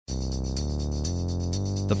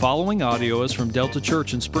The following audio is from Delta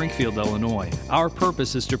Church in Springfield, Illinois. Our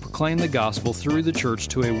purpose is to proclaim the gospel through the church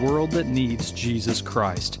to a world that needs Jesus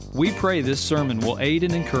Christ. We pray this sermon will aid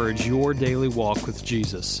and encourage your daily walk with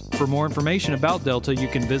Jesus. For more information about Delta, you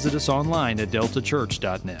can visit us online at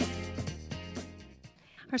deltachurch.net.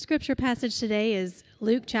 Our scripture passage today is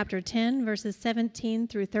Luke chapter 10, verses 17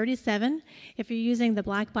 through 37. If you're using the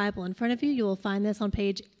Black Bible in front of you, you will find this on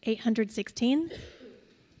page 816.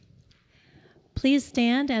 Please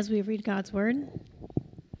stand as we read God's word.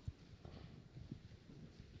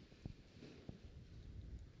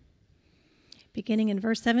 Beginning in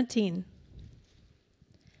verse 17.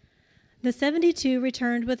 The 72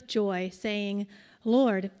 returned with joy, saying,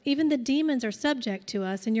 "Lord, even the demons are subject to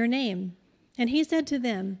us in your name." And he said to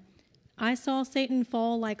them, "I saw Satan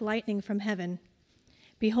fall like lightning from heaven.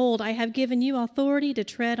 Behold, I have given you authority to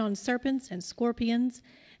tread on serpents and scorpions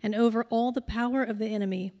and over all the power of the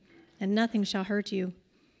enemy, and nothing shall hurt you.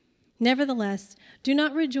 Nevertheless, do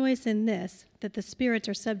not rejoice in this, that the spirits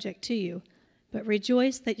are subject to you, but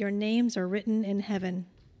rejoice that your names are written in heaven."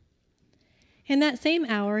 In that same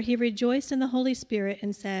hour he rejoiced in the Holy Spirit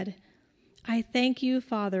and said, "I thank you,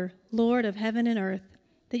 Father, Lord of heaven and earth,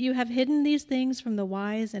 that you have hidden these things from the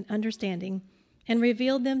wise and understanding and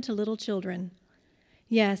revealed them to little children.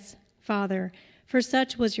 Yes, Father, for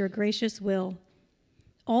such was your gracious will.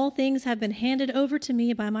 All things have been handed over to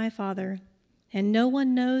me by my Father, and no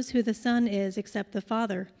one knows who the Son is except the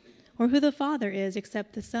Father, or who the Father is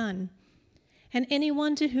except the Son, and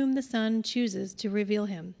anyone to whom the Son chooses to reveal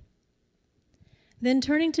him." Then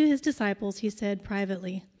turning to his disciples, he said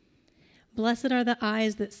privately, "Blessed are the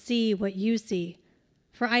eyes that see what you see.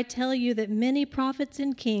 For I tell you that many prophets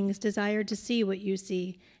and kings desired to see what you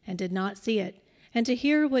see and did not see it, and to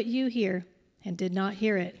hear what you hear and did not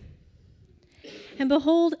hear it." And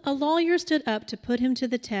behold, a lawyer stood up to put him to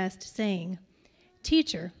the test, saying,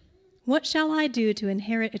 "Teacher, what shall I do to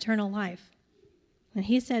inherit eternal life?" And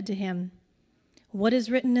he said to him, "What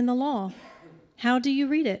is written in the law? How do you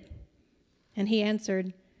read it?" And he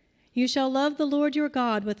answered, "You shall love the Lord your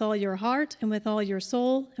God with all your heart and with all your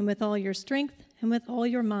soul and with all your strength and with all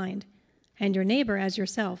your mind, and your neighbor as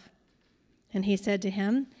yourself." And he said to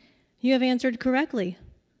him, "You have answered correctly.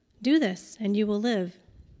 Do this, and you will live."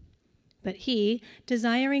 But he,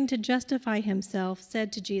 desiring to justify himself,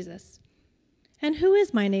 said to Jesus, "And who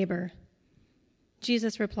is my neighbor?"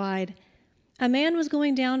 Jesus replied, "A man was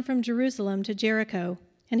going down from Jerusalem to Jericho,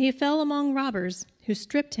 and he fell among robbers, who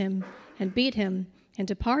stripped him and beat him and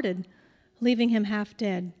departed, leaving him half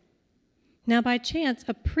dead. Now by chance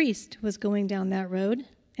a priest was going down that road,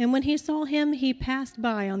 and when he saw him, he passed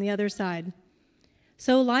by on the other side.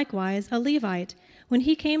 So likewise a Levite, when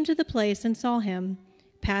he came to the place and saw him,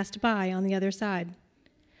 passed by on the other side.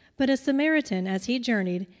 But a Samaritan, as he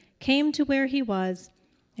journeyed, came to where he was,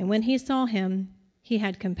 and when he saw him, he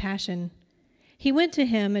had compassion. He went to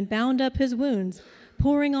him and bound up his wounds,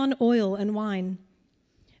 pouring on oil and wine.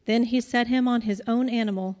 Then he set him on his own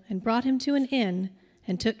animal and brought him to an inn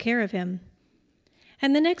and took care of him.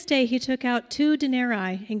 And the next day he took out 2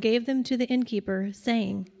 denarii and gave them to the innkeeper,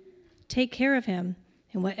 saying, 'Take care of him,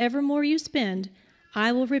 and whatever more you spend,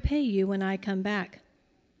 I will repay you when I come back.'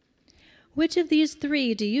 Which of these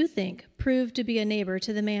 3 do you think proved to be a neighbor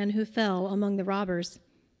to the man who fell among the robbers?"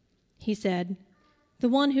 He said, "The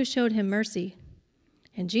one who showed him mercy."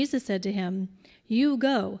 And Jesus said to him, "You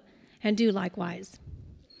go and do likewise."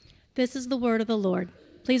 This is the word of the Lord.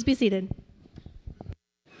 Please be seated.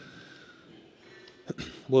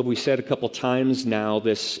 Well, we said a couple times now,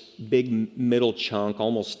 this big middle chunk,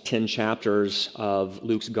 almost 10 chapters of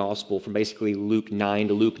Luke's gospel, from basically Luke 9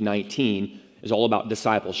 to Luke 19, is all about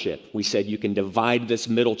discipleship. We said you can divide this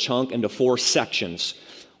middle chunk into 4 sections.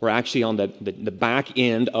 We're actually on the back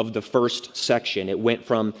end of the first section. It went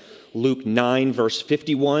from Luke 9, verse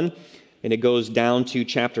 51, and it goes down to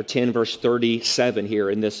chapter 10, verse 37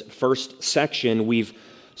 here. In this first section, we've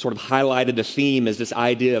sort of highlighted the theme as this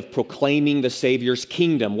idea of proclaiming the Savior's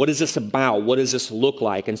kingdom. What is this about? What does this look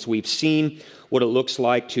like? And so we've seen what it looks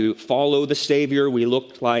like to follow the Savior.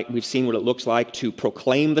 We've seen what it looks like to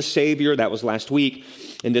proclaim the Savior. That was last week.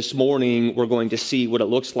 And this morning, we're going to see what it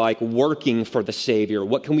looks like working for the Savior.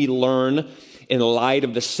 What can we learn in light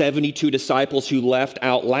of the 72 disciples who left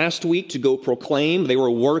out last week to go proclaim? They were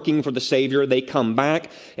working for the Savior. They come back,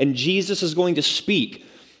 and Jesus is going to speak.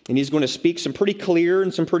 And he's going to speak some pretty clear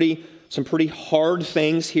and some pretty hard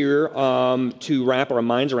things here to wrap our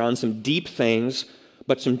minds around, some deep things,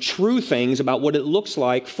 but some true things about what it looks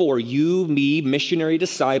like for you, me, missionary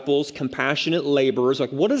disciples, compassionate laborers. Like,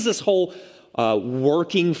 what does this whole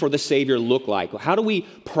working for the Savior look like? How do we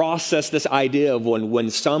process this idea of when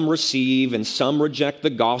some receive and some reject the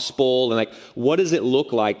gospel? And like, what does it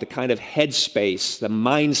look like, the kind of headspace, the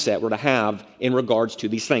mindset we're to have in regards to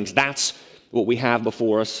these things? That's what we have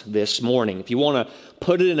before us this morning. If you want to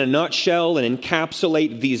put it in a nutshell and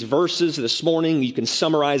encapsulate these verses this morning, you can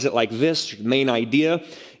summarize it like this. The main idea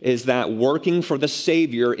is that working for the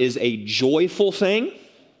Savior is a joyful thing.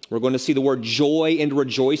 We're going to see the word joy and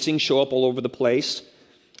rejoicing show up all over the place.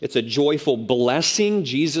 It's a joyful blessing.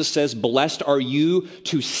 Jesus says, "Blessed are you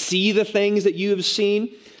to see the things that you have seen."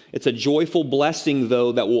 It's a joyful blessing,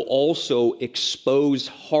 though, that will also expose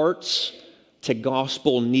hearts to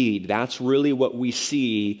gospel need. That's really what we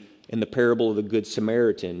see in the parable of the Good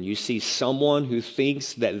Samaritan. You see someone who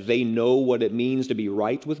thinks that they know what it means to be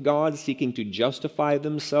right with God, seeking to justify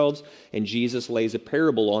themselves, and Jesus lays a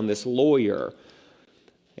parable on this lawyer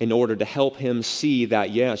in order to help him see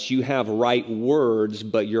that, yes, you have right words,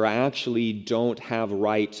 but you actually don't have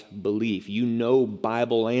right belief. You know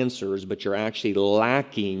Bible answers, but you're actually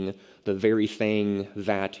lacking the very thing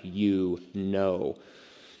that you know.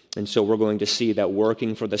 And so we're going to see that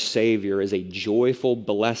working for the Savior is a joyful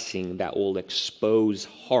blessing that will expose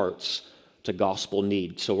hearts to gospel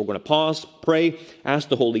need. So we're going to pause, pray, ask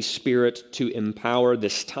the Holy Spirit to empower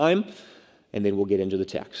this time, and then we'll get into the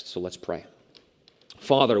text. So let's pray.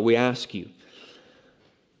 Father, we ask you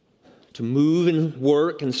to move and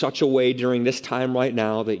work in such a way during this time right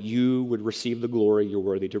now that you would receive the glory you're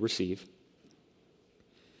worthy to receive.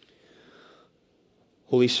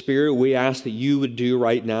 Holy Spirit, we ask that you would do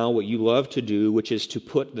right now what you love to do, which is to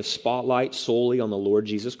put the spotlight solely on the Lord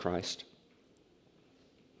Jesus Christ.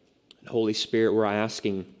 And Holy Spirit, we're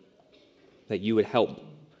asking that you would help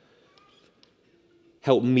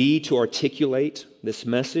me to articulate this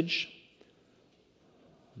message,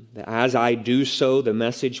 that as I do so, the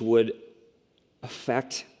message would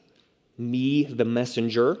affect me, the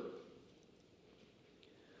messenger. And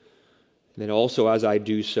then also as I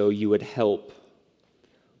do so, you would help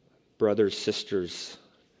brothers, sisters,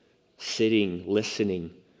 sitting, listening,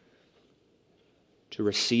 to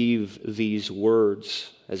receive these words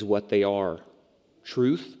as what they are: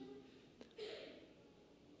 truth,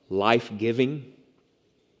 life-giving,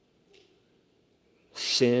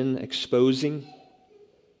 sin exposing,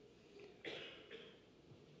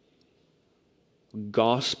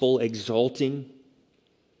 gospel exalting,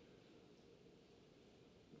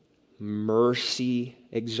 mercy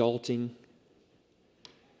exalting,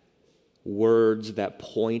 words that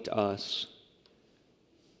point us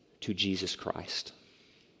to Jesus Christ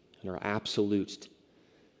and our absolute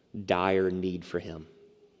dire need for Him.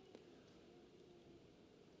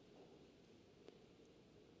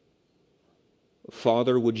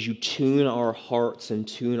 Father, would you tune our hearts and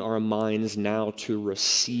tune our minds now to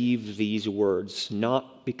receive these words,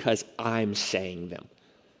 not because I'm saying them,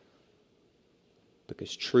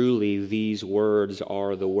 because truly these words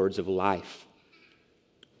are the words of life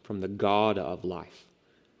from the God of life,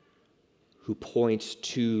 who points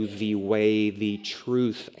to the way, the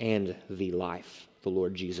truth, and the life, the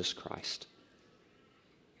Lord Jesus Christ.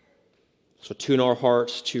 So tune our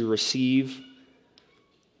hearts to receive,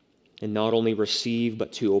 and not only receive,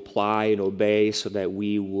 but to apply and obey, so that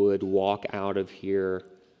we would walk out of here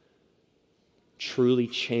truly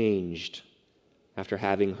changed after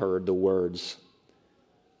having heard the words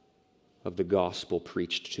of the gospel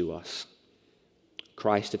preached to us.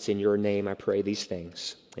 Christ, it's in your name I pray these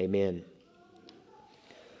things. Amen.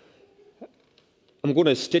 I'm going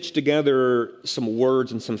to stitch together some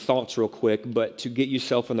words and some thoughts real quick, but to get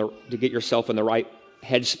yourself in the right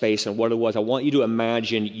headspace and what it was, I want you to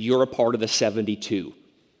imagine you're a part of the 72.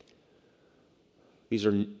 These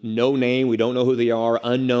are no name, we don't know who they are,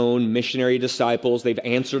 unknown missionary disciples. They've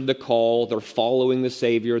answered the call, they're following the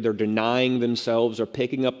Savior, they're denying themselves, they're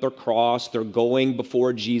picking up their cross, they're going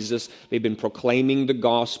before Jesus, they've been proclaiming the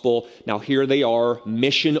gospel. Now here they are,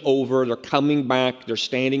 mission over, they're coming back, they're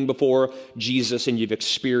standing before Jesus, and you've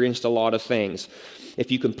experienced a lot of things. If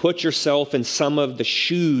you can put yourself in some of the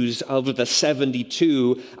shoes of the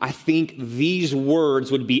 72, I think these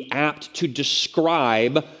words would be apt to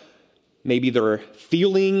describe maybe their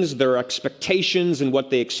feelings, their expectations, and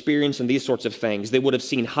what they experience and these sorts of things. They would have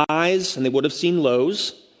seen highs and they would have seen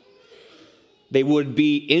lows. They would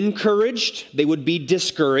be encouraged. They would be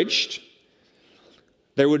discouraged.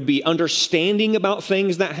 There would be understanding about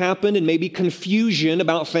things that happened and maybe confusion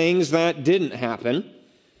about things that didn't happen.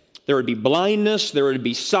 There would be blindness. There would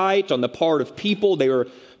be sight on the part of people they were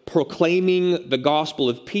proclaiming the gospel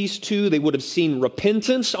of peace to. They would have seen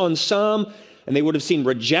repentance on some, and they would have seen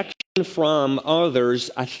rejection from others,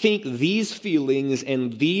 I think these feelings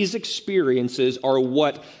and these experiences are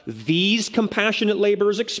what these compassionate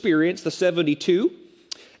laborers experienced, the 72,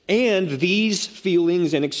 and these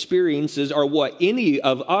feelings and experiences are what any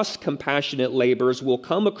of us compassionate laborers will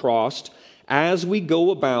come across as we go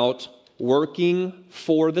about working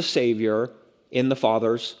for the Savior in the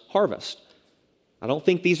Father's harvest. I don't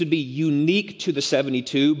think these would be unique to the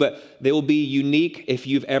 72, but they will be unique if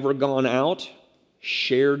you've ever gone out,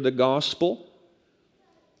 shared the gospel,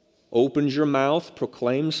 opened your mouth,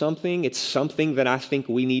 proclaimed something. It's something that I think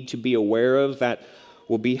we need to be aware of, that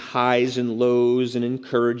will be highs and lows and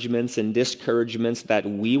encouragements and discouragements that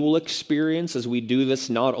we will experience as we do this,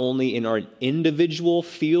 not only in our individual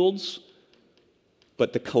fields,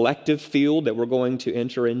 but the collective field that we're going to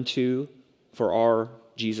enter into for our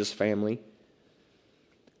Jesus family.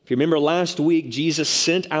 If you remember last week, Jesus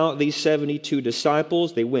sent out these 72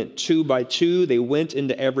 disciples. They went 2 by 2. They went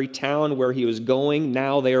into every town where he was going.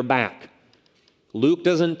 Now they are back. Luke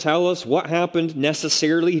doesn't tell us what happened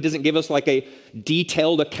necessarily. He doesn't give us like a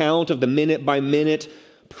detailed account of the minute-by-minute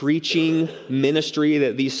preaching ministry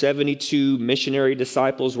that these 72 missionary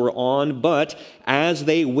disciples were on. But as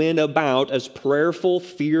they went about as prayerful,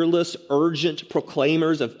 fearless, urgent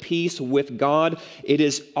proclaimers of peace with God, it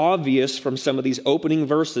is obvious from some of these opening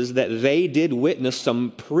verses that they did witness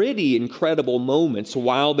some pretty incredible moments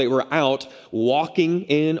while they were out walking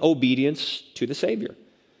in obedience to the Savior.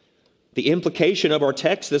 The implication of our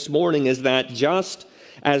text this morning is that just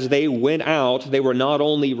as they went out, they were not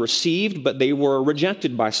only received, but they were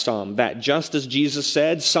rejected by some. That just as Jesus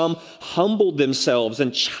said, some humbled themselves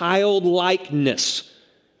in childlikeness,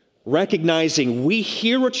 recognizing, we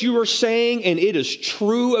hear what you are saying, and it is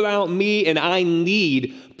true about me, and I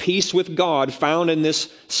need peace with God found in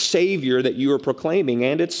this Savior that you are proclaiming.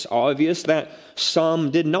 And it's obvious that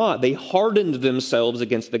some did not. They hardened themselves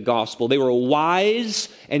against the gospel. They were wise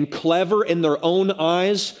and clever in their own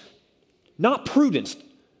eyes, not prudent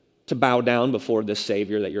to bow down before this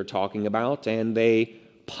Savior that you're talking about, and they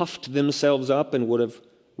puffed themselves up and would have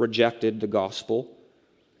rejected the gospel.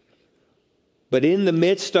 But in the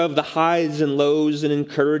midst of the highs and lows and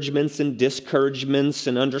encouragements and discouragements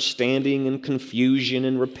and understanding and confusion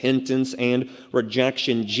and repentance and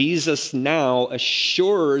rejection, Jesus now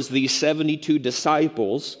assures these 72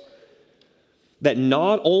 disciples that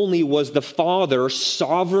not only was the Father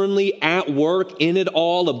sovereignly at work in it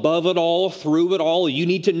all, above it all, through it all. You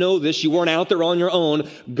need to know this. You weren't out there on your own.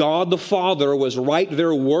 God the Father was right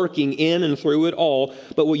there working in and through it all.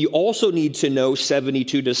 But what you also need to know,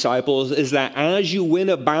 72 disciples, is that as you went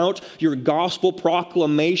about your gospel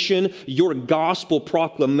proclamation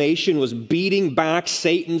was beating back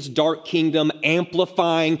Satan's dark kingdom,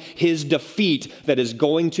 amplifying his defeat that is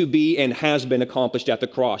going to be and has been accomplished at the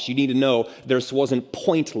cross. You need to know this wasn't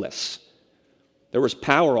pointless. There was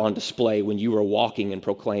power on display when you were walking and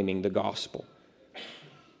proclaiming the gospel.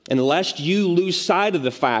 And lest you lose sight of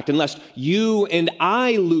the fact, unless you and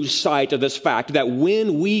I lose sight of this fact, that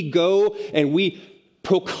when we go and we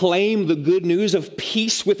proclaim the good news of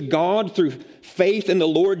peace with God through faith in the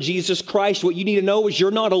Lord Jesus Christ, what you need to know is you're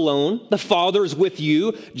not alone. The Father is with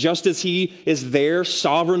you, just as He is there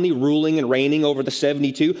sovereignly ruling and reigning over the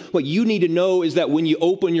 72. What you need to know is that when you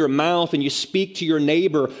open your mouth and you speak to your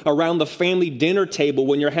neighbor around the family dinner table,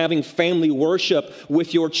 when you're having family worship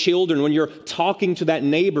with your children, when you're talking to that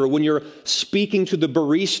neighbor, when you're speaking to the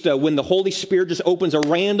barista, when the Holy Spirit just opens a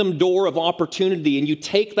random door of opportunity and you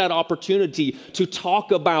take that opportunity to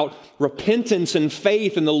talk about repentance and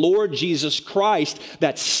faith in the Lord Jesus Christ,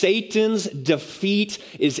 that Satan's defeat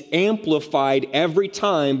is amplified every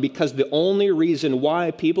time, because the only reason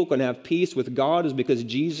why people can have peace with God is because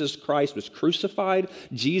Jesus Christ was crucified,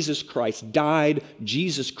 Jesus Christ died,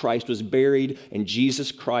 Jesus Christ was buried, and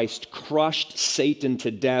Jesus Christ crushed Satan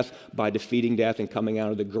to death by defeating death and coming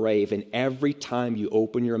out of the grave. And every time you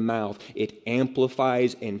open your mouth, it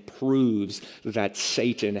amplifies and proves that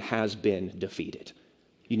Satan has been defeated.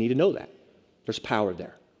 You need to know that. There's power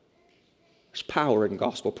there. There's power in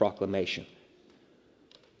gospel proclamation.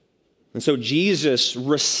 And so Jesus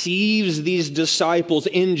receives these disciples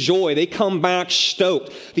in joy. They come back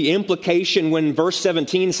stoked. The implication when verse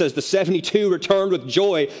 17 says the 72 returned with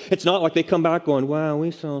joy, it's not like they come back going, wow,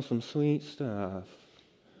 we saw some sweet stuff.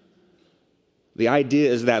 The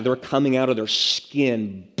idea is that they're coming out of their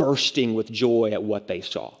skin bursting with joy at what they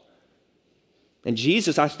saw. And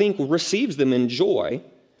Jesus, I think, receives them in joy.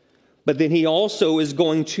 But then he also is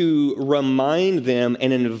going to remind them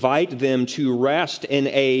and invite them to rest in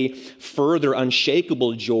a further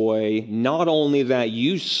unshakable joy, not only that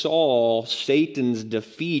you saw Satan's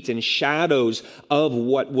defeat and shadows of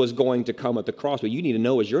what was going to come at the cross, but you need to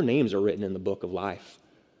know is your names are written in the book of life.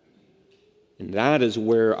 And that is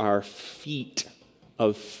where our feet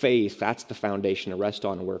of faith, that's the foundation to rest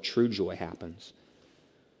on, and where true joy happens.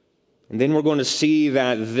 And then we're going to see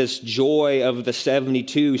that this joy of the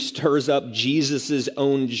 72 stirs up Jesus'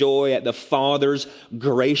 own joy at the Father's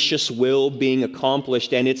gracious will being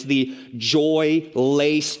accomplished. And it's the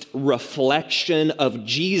joy-laced reflection of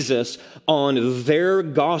Jesus on their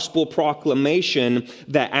gospel proclamation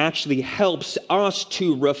that actually helps us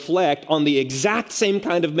to reflect on the exact same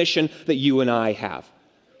kind of mission that you and I have.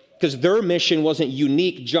 Because their mission wasn't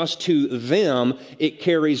unique just to them. It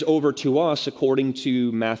carries over to us according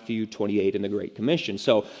to Matthew 28 and the Great Commission.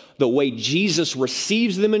 So the way Jesus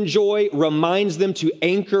receives them in joy reminds them to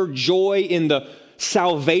anchor joy in the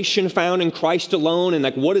salvation found in Christ alone. And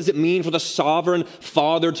like, what does it mean for the sovereign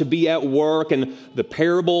Father to be at work? And the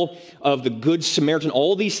parable of the Good Samaritan,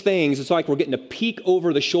 all these things. It's like we're getting to peek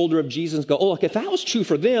over the shoulder of Jesus and go, oh, look, if that was true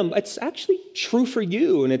for them, it's actually true for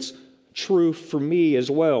you. And it's true for me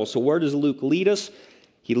as well. So where does Luke lead us?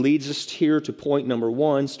 He leads us here to point number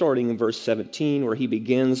 1, starting in verse 17, where he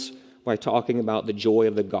begins by talking about the joy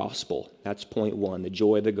of the gospel. That's point 1, the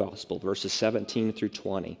joy of the gospel, verses 17 through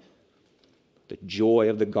 20. The joy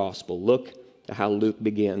of the gospel. Look at how Luke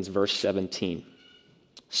begins, verse 17.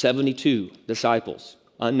 72 disciples,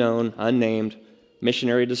 unknown, unnamed,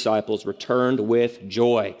 missionary disciples, returned with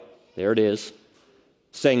joy. There it is.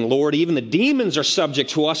 Saying, Lord, even the demons are subject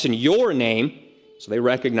to us in your name. So they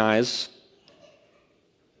recognize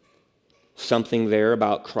something there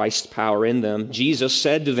about Christ's power in them. Jesus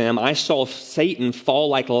said to them, I saw Satan fall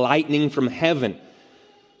like lightning from heaven.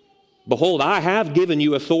 Behold, I have given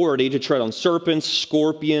you authority to tread on serpents,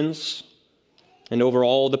 scorpions, and over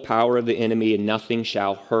all the power of the enemy, and nothing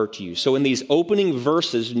shall hurt you. So in these opening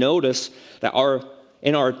verses, notice that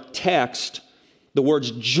in our text, the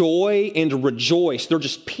words joy and rejoice, they're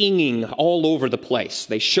just pinging all over the place.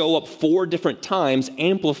 They show up 4 different times,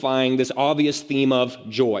 amplifying this obvious theme of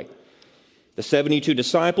joy. The 72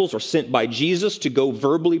 disciples are sent by Jesus to go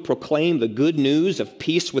verbally proclaim the good news of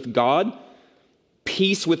peace with God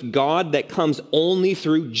that comes only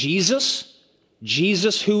through Jesus.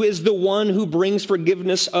 Jesus, who is the one who brings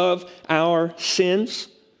forgiveness of our sins.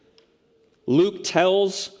 Luke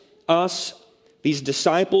tells us these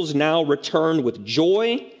disciples now return with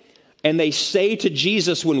joy, and they say to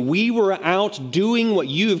Jesus, when we were out doing what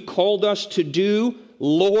you have called us to do,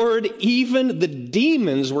 Lord, even the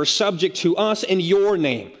demons were subject to us in your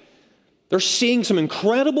name. They're seeing some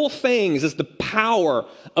incredible things as the power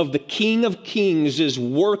of the King of Kings is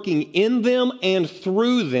working in them and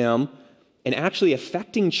through them and actually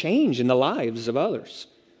affecting change in the lives of others.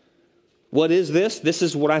 What is this? This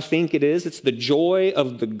is what I think it is. It's the joy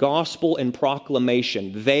of the gospel and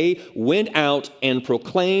proclamation. They went out and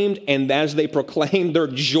proclaimed, and as they proclaimed, their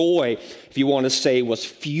joy, if you want to say, was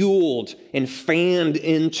fueled and fanned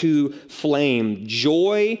into flame.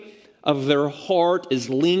 Joy of their heart is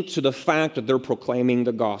linked to the fact that they're proclaiming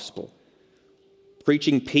the gospel.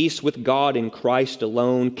 Preaching peace with God in Christ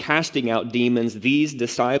alone, casting out demons, these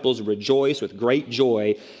disciples rejoice with great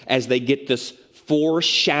joy as they get this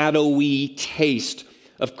foreshadowy taste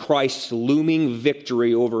of Christ's looming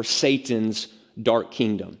victory over Satan's dark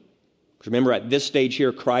kingdom. Remember, at this stage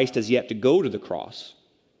here, Christ has yet to go to the cross.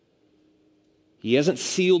 He hasn't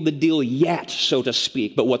sealed the deal yet, so to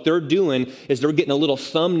speak. But what they're doing is they're getting a little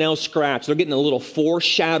thumbnail scratch. They're getting a little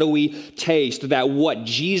foreshadowy taste that what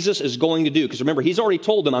Jesus is going to do. Because remember, he's already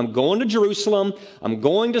told them, I'm going to Jerusalem. I'm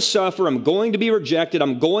going to suffer. I'm going to be rejected.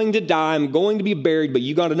 I'm going to die. I'm going to be buried. But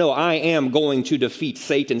you got to know, I am going to defeat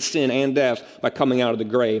Satan, sin, and death by coming out of the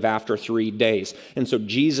grave after 3 days. And so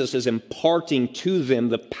Jesus is imparting to them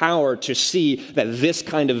the power to see that this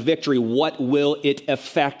kind of victory, what will it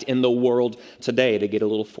affect in the world today, to get a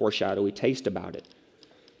little foreshadowy taste about it.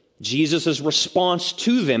 Jesus' response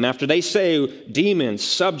to them after they say, demons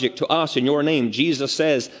subject to us in your name, Jesus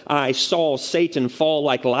says, I saw Satan fall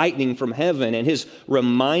like lightning from heaven. And his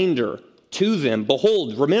reminder to them,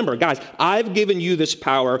 behold, remember, guys, I've given you this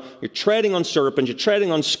power. You're treading on serpents, you're treading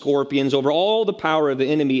on scorpions, over all the power of the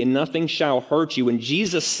enemy, and nothing shall hurt you. When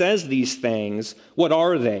Jesus says these things, what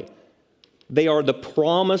are they? They are the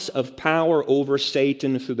promise of power over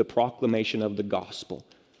Satan through the proclamation of the gospel.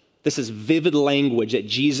 This is vivid language that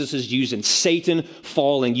Jesus is using. Satan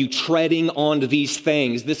falling, you treading on these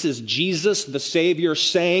things. This is Jesus, the Savior,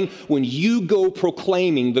 saying, when you go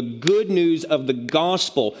proclaiming the good news of the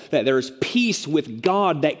gospel, that there is peace with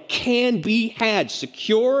God that can be had,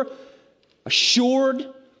 secure, assured,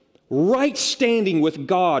 right standing with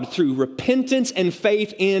God through repentance and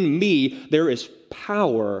faith in me, there is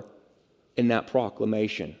power in that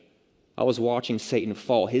proclamation. I was watching Satan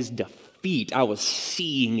fall, his defeat. I was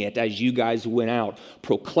seeing it as you guys went out,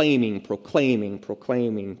 proclaiming.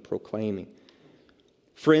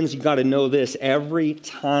 Friends, you got to know this. Every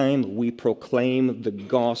time we proclaim the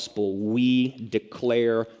gospel, we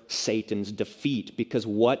declare Satan's defeat. Because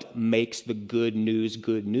what makes the good news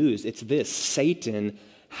good news? It's this: Satan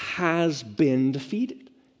has been defeated.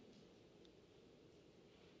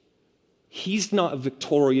 He's not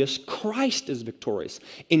victorious. Christ is victorious.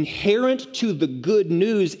 Inherent to the good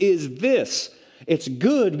news is this: it's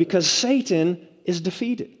good because Satan is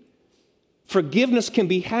defeated. Forgiveness can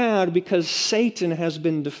be had because Satan has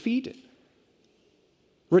been defeated.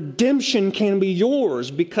 Redemption can be yours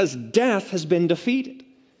because death has been defeated.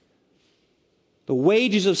 The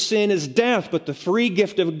wages of sin is death, but the free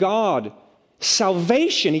gift of God,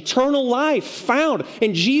 salvation, eternal life found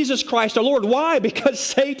in Jesus Christ our Lord. Why? Because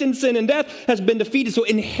Satan, sin, and death has been defeated. So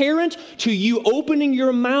inherent to you opening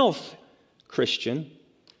your mouth, Christian,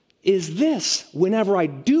 is this: whenever I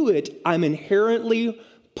do it, I'm inherently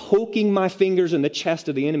poking my fingers in the chest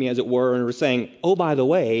of the enemy, as it were, and we're saying, oh, by the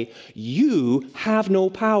way, you have no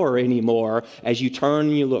power anymore, as you turn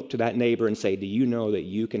and you look to that neighbor and say, do you know that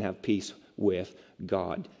you can have peace with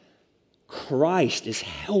God? Christ is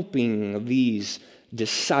helping these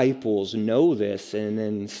disciples know this, and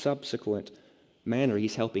in subsequent manner,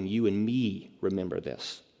 he's helping you and me remember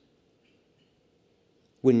this.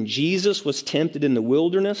 When Jesus was tempted in the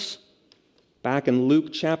wilderness, back in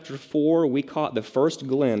Luke chapter 4, we caught the first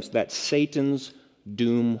glimpse that Satan's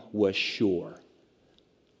doom was sure.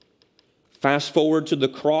 Fast forward to the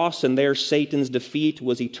cross, and there Satan's defeat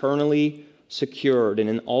was eternally secured. And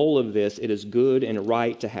in all of this, it is good and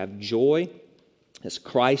right to have joy as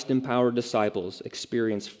Christ-empowered disciples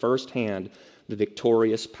experience firsthand the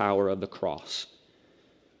victorious power of the cross.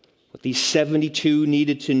 What these 72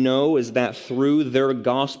 needed to know is that through their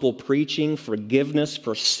gospel preaching, forgiveness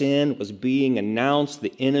for sin was being announced,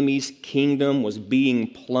 the enemy's kingdom was being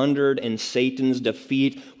plundered, and Satan's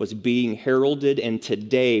defeat was being heralded. And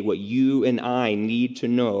today, what you and I need to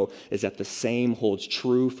know is that the same holds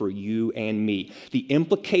true for you and me. The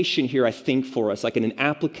implication here, I think, for us, like in an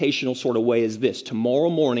applicational sort of way, is this: tomorrow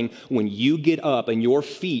morning, when you get up and your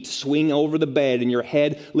feet swing over the bed and your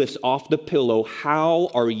head lifts off the pillow, how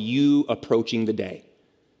are you approaching the day?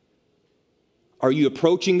 Are you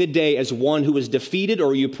approaching the day as one who is defeated,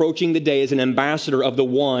 or are you approaching the day as an ambassador of the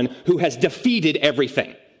one who has defeated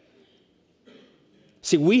everything?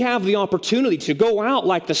 See, we have the opportunity to go out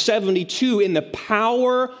like the 72 in the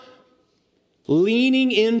power,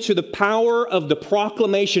 leaning into the power of the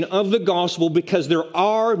proclamation of the gospel, because there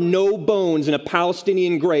are no bones in a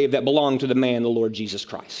Palestinian grave that belong to the man, the Lord Jesus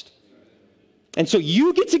Christ. And so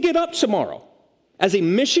you get up tomorrow as a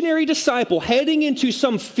missionary disciple heading into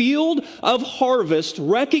some field of harvest,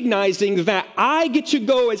 recognizing that I get to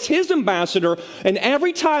go as his ambassador, and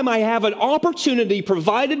every time I have an opportunity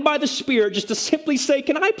provided by the Spirit just to simply say,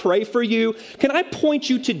 can I pray for you? Can I point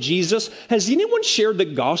you to Jesus? Has anyone shared the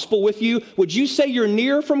gospel with you? Would you say you're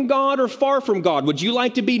near from God or far from God? Would you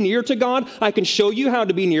like to be near to God? I can show you how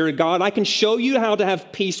to be near to God. I can show you how to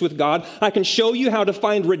have peace with God. I can show you how to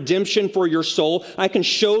find redemption for your soul. I can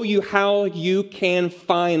show you how you can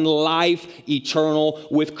find life eternal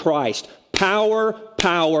with Christ. Power,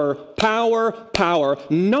 power, power, power,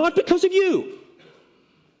 not because of you,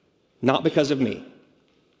 not because of me,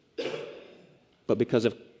 but because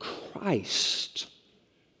of Christ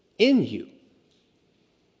in you,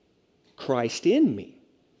 Christ in me.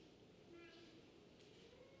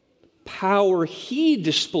 Power he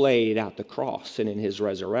displayed at the cross and in his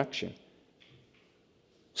resurrection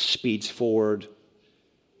speeds forward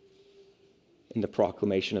in the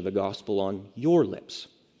proclamation of the gospel on your lips.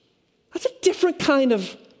 That's a different kind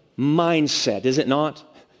of mindset, is it not?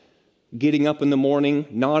 Getting up in the morning,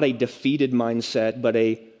 not a defeated mindset, but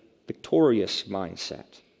a victorious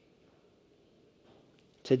mindset.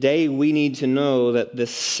 Today, we need to know that the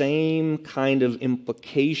same kind of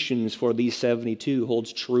implications for these 72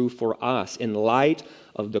 holds true for us. In light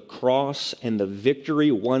of the cross and the victory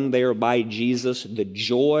won there by Jesus, the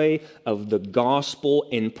joy of the gospel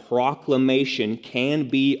in proclamation can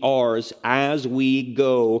be ours as we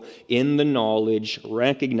go in the knowledge,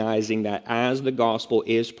 recognizing that as the gospel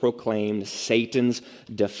is proclaimed, Satan's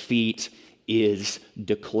defeat is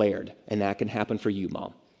declared. And that can happen for you,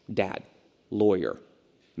 mom, dad, lawyer,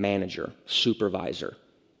 manager, supervisor,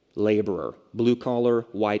 laborer, blue collar,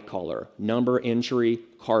 white collar, number entry,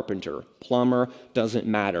 carpenter, plumber, doesn't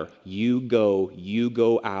matter. You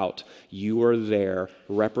go out. You are there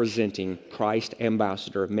representing Christ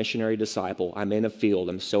ambassador, missionary disciple. I'm in a field.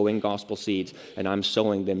 I'm sowing gospel seeds, and I'm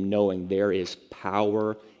sowing them knowing there is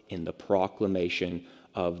power in the proclamation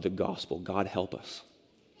of the gospel. God help us.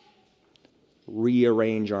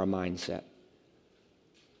 Rearrange our mindset.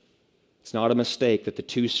 It's not a mistake that the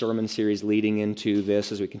 2 sermon series leading into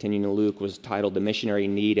this as we continue in Luke was titled The Missionary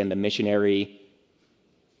Need and the Missionary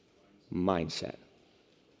Mindset.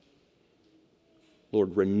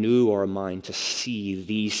 Lord, renew our mind to see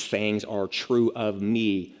these things are true of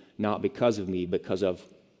me, not because of me, because of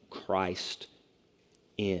Christ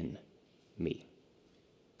in me.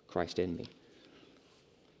 Christ in me.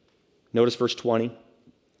 Notice verse 20.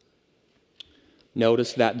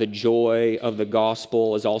 Notice that the joy of the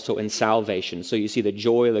gospel is also in salvation. So you see the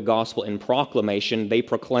joy of the gospel in proclamation. They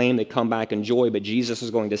proclaim, they come back in joy, but Jesus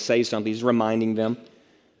is going to say something. He's reminding them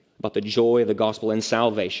about the joy of the gospel in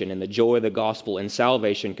salvation. And the joy of the gospel in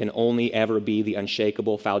salvation can only ever be the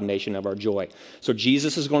unshakable foundation of our joy. So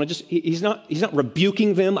Jesus is going to he's not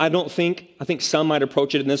rebuking them, I don't think. I think some might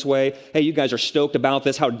approach it in this way. Hey, you guys are stoked about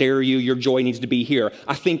this. How dare you? Your joy needs to be here.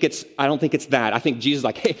 I don't think it's that. I think Jesus is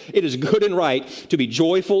like, hey, it is good and right to be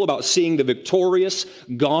joyful about seeing the victorious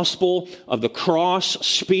gospel of the cross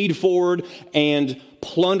speed forward and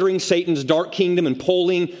plundering Satan's dark kingdom and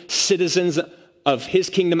pulling citizens of his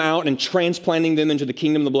kingdom out and transplanting them into the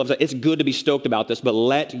kingdom of the beloved. It's good to be stoked about this, but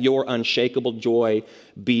let your unshakable joy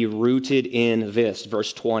be rooted in this.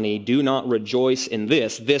 Verse 20, do not rejoice in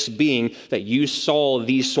this being that you saw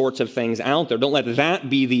these sorts of things out there. Don't let that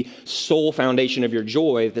be the sole foundation of your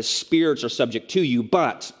joy. The spirits are subject to you,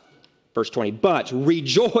 but, verse 20, but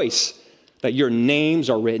rejoice that your names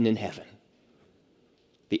are written in heaven.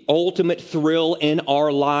 The ultimate thrill in our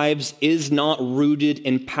lives is not rooted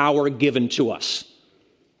in power given to us.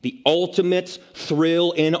 The ultimate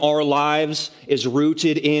thrill in our lives is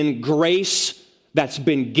rooted in grace that's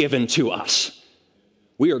been given to us.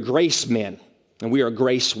 We are grace men and we are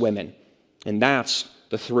grace women, and that's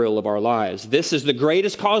the thrill of our lives. This is the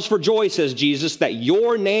greatest cause for joy, says Jesus, that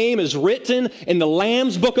your name is written in the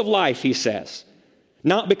Lamb's book of life, he says.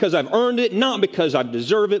 Not because I've earned it, not because I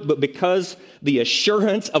deserve it, but because the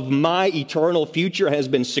assurance of my eternal future has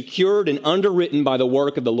been secured and underwritten by the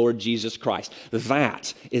work of the Lord Jesus Christ.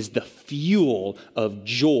 That is the fuel of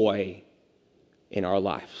joy in our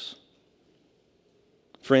lives.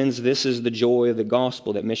 Friends, this is the joy of the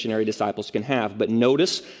gospel that missionary disciples can have. But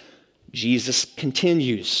notice, Jesus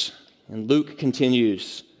continues, and Luke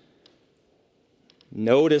continues.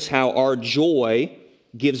 Notice how our joy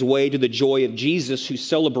gives way to the joy of Jesus, who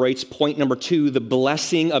celebrates point number 2, the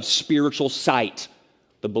blessing of spiritual sight.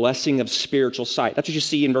 The blessing of spiritual sight. That's what you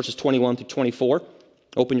see in verses 21 through 24.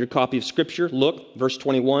 Open your copy of Scripture. Look, verse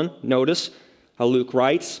 21. Notice how Luke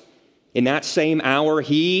writes, in that same hour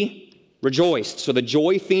he rejoiced. So the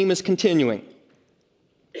joy theme is continuing.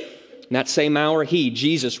 In that same hour he,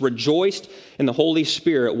 Jesus, rejoiced in the Holy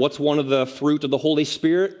Spirit. What's one of the fruit of the Holy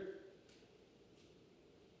Spirit?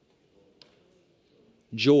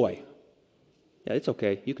 Joy. Yeah, it's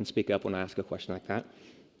okay. You can speak up when I ask a question like that.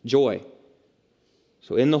 Joy.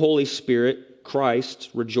 So in the Holy Spirit, Christ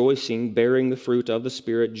rejoicing, bearing the fruit of the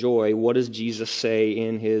Spirit, joy. What does Jesus say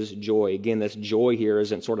in his joy? Again, this joy here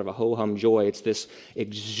isn't sort of a ho-hum joy. It's this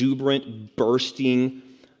exuberant, bursting,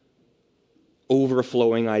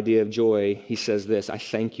 overflowing idea of joy. He says this, I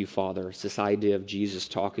thank you, Father. It's this idea of Jesus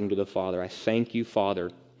talking to the Father. I thank you,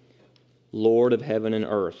 Father, Lord of heaven and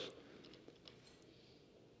earth,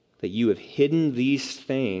 that you have hidden these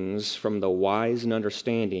things from the wise and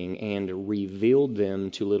understanding and revealed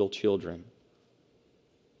them to little children.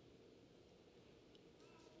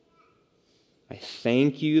 I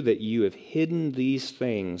thank you that you have hidden these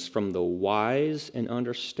things from the wise and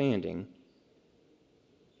understanding,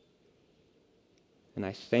 and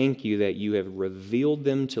I thank you that you have revealed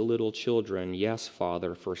them to little children. Yes,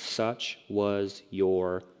 Father, for such was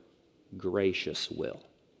your gracious will.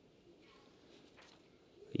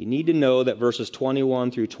 You need to know that verses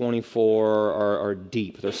 21 through 24 are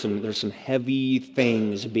deep. There's some heavy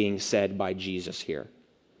things being said by Jesus here.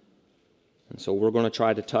 And so we're going to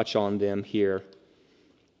try to touch on them here.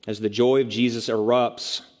 As the joy of Jesus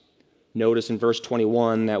erupts, notice in verse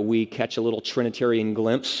 21 that we catch a little Trinitarian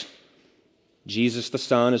glimpse. Jesus the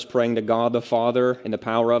Son is praying to God the Father in the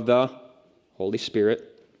power of the Holy Spirit.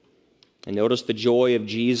 And notice the joy of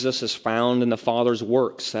Jesus is found in the Father's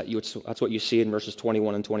works. That's what you see in verses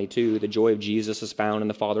 21 and 22. The joy of Jesus is found in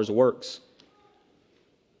the Father's works.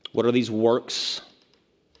 What are these works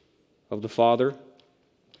of the Father?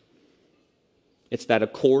 It's that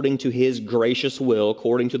according to His gracious will,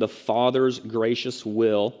 according to the Father's gracious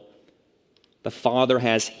will, the Father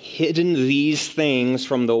has hidden these things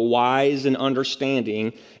from the wise and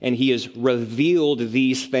understanding, and He has revealed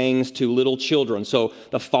these things to little children. So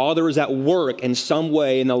the Father is at work in some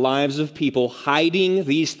way in the lives of people, hiding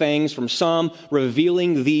these things from some,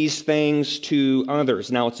 revealing these things to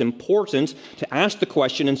others. Now, it's important to ask the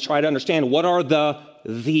question and try to understand, what are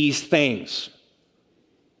these things?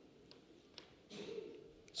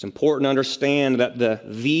 It's important to understand that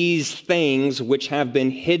these things which have been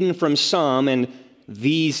hidden from some and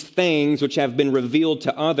these things which have been revealed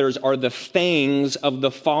to others are the things of the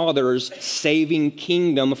Father's saving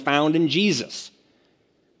kingdom found in Jesus.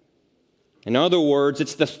 In other words,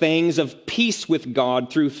 it's the things of peace with God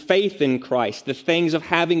through faith in Christ, the things of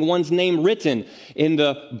having one's name written in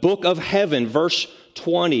the book of heaven, verse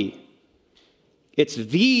 20. It's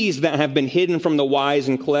these that have been hidden from the wise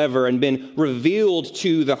and clever and been revealed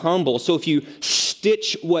to the humble. So if you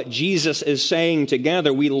stitch what Jesus is saying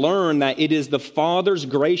together, we learn that it is the Father's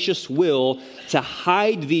gracious will to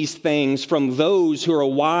hide these things from those who are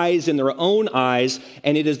wise in their own eyes,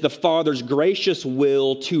 and it is the Father's gracious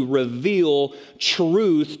will to reveal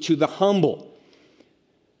truth to the humble.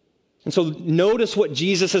 And so notice what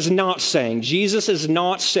Jesus is not saying. Jesus is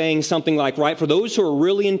not saying something like, right, for those who are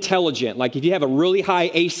really intelligent, like if you have a really high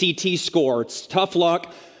ACT score, it's tough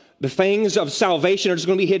luck, the things of salvation are just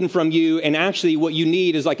going to be hidden from you, and actually what you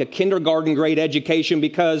need is like a kindergarten grade education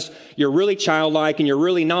because you're really childlike and you're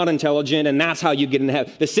really not intelligent, and that's how you get into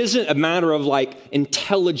heaven. This isn't a matter of like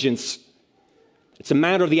intelligence. It's a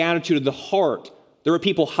matter of the attitude of the heart. There are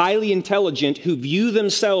people highly intelligent who view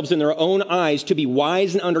themselves in their own eyes to be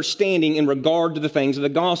wise and understanding in regard to the things of the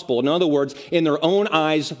gospel. In other words, in their own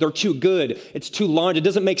eyes, they're too good. It's too large. It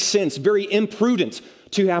doesn't make sense. Very imprudent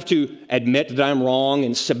to have to admit that I'm wrong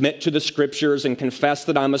and submit to the scriptures and confess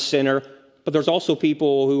that I'm a sinner. But there's also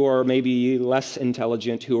people who are maybe less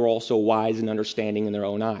intelligent who are also wise and understanding in their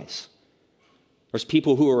own eyes. There's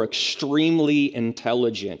people who are extremely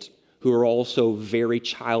intelligent who are also very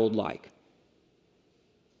childlike,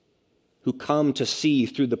 who come to see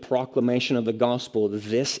through the proclamation of the gospel,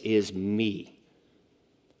 this is me,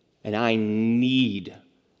 and I need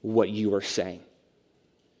what you are saying.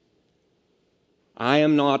 I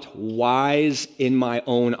am not wise in my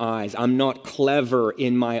own eyes. I'm not clever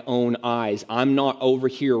in my own eyes. I'm not over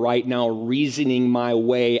here right now reasoning my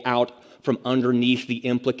way out from underneath the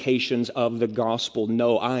implications of the gospel.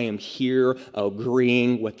 No, I am here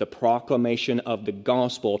agreeing with the proclamation of the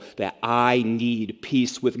gospel that I need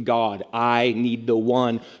peace with God. I need the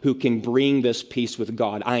one who can bring this peace with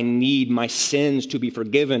God. I need my sins to be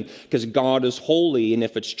forgiven because God is holy. And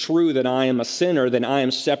if it's true that I am a sinner, then I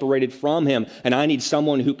am separated from Him. And I need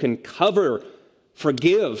someone who can cover,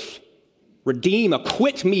 forgive, redeem,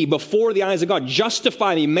 acquit me before the eyes of God,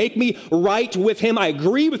 justify me, make me right with Him. I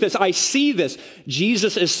agree with this. I see this.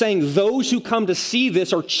 Jesus is saying those who come to see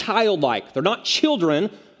this are childlike. They're not children.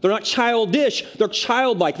 They're not childish. They're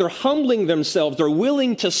childlike. They're humbling themselves. They're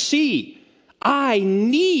willing to see. I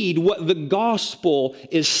need what the gospel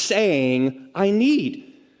is saying I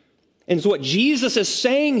need. And so what Jesus is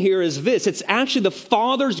saying here is this. It's actually the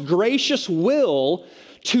Father's gracious will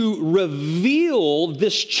to reveal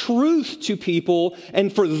this truth to people,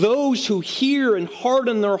 and for those who hear and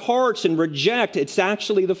harden their hearts and reject, it's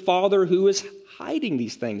actually the Father who is hiding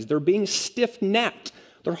these things. They're being stiff-necked.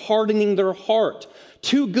 They're hardening their heart.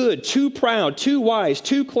 Too good, too proud, too wise,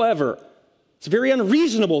 too clever. It's very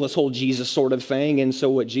unreasonable, this whole Jesus sort of thing. And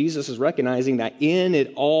so what Jesus is recognizing, that in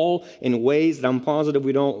it all, in ways that I'm positive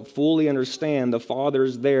we don't fully understand, the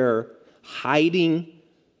Father's there hiding.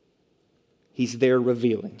 He's there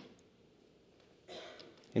revealing.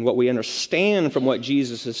 And what we understand from what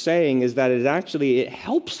Jesus is saying is that it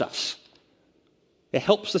helps us. It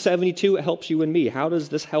helps the 72, it helps you and me. How does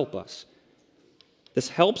this help us? This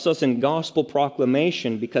helps us in gospel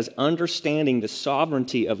proclamation because understanding the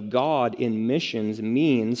sovereignty of God in missions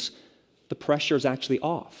means the pressure is actually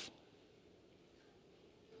off.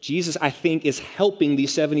 Jesus, I think, is helping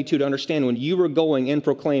these 72 to understand when you were going and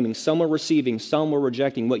proclaiming, some were receiving, some were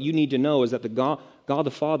rejecting. What you need to know is that the God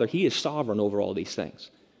the Father, he is sovereign over all these things.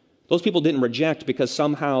 Those people didn't reject because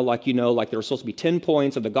somehow, like there were supposed to be 10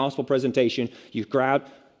 points of the gospel presentation. You grabbed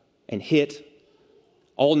and hit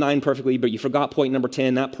all 9 perfectly, but you forgot point number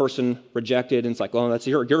 10. That person rejected, and it's like, well, that's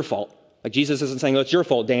your fault. Like Jesus isn't saying, oh, it's your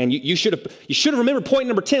fault, Dan. You should have remembered point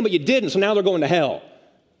number 10, but you didn't, so now they're going to hell.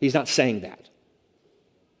 He's not saying that.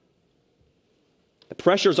 The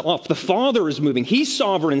pressure's off. The Father is moving. He's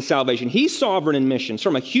sovereign in salvation. He's sovereign in missions.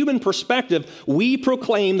 From a human perspective, we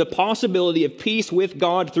proclaim the possibility of peace with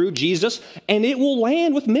God through Jesus, and it will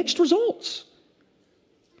land with mixed results.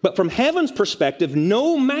 But from heaven's perspective,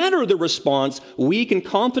 no matter the response, we can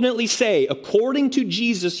confidently say, according to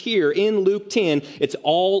Jesus here in Luke 10, it's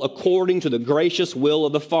all according to the gracious will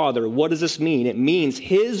of the Father. What does this mean? It means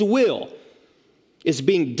His will is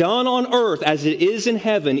being done on earth as it is in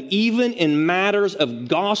heaven, even in matters of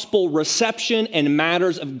gospel reception and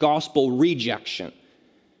matters of gospel rejection.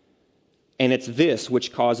 And it's this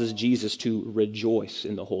which causes Jesus to rejoice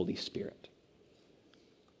in the Holy Spirit.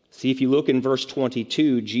 See, if you look in verse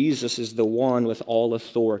 22, Jesus is the one with all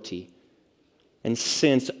authority. And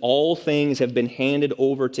since all things have been handed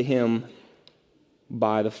over to him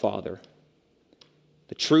by the Father.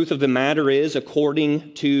 The truth of the matter is,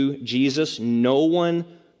 according to Jesus, no one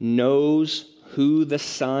knows who the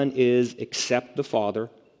Son is except the Father,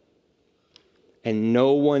 and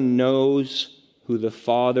no one knows who the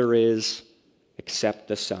Father is except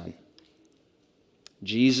the Son.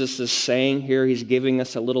 Jesus is saying here, he's giving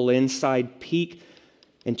us a little inside peek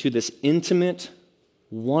into this intimate,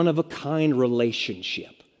 one-of-a-kind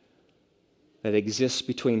relationship that exists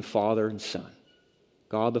between Father and Son.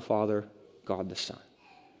 God the Father, God the Son.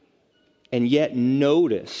 And yet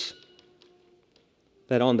notice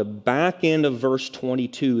that on the back end of verse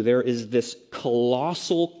 22, there is this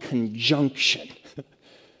colossal conjunction.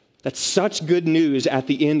 That's such good news at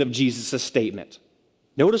the end of Jesus' statement.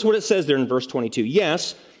 Notice what it says there in verse 22.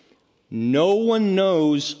 Yes, no one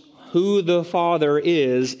knows who the Father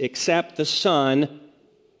is except the Son,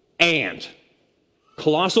 and.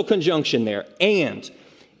 Colossal conjunction there. And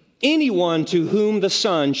anyone to whom the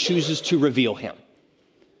Son chooses to reveal him.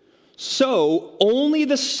 So, only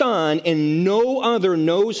the Son and no other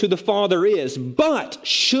knows who the Father is. But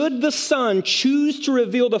should the Son choose to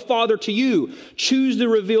reveal the Father to you, choose to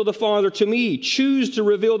reveal the Father to me, choose to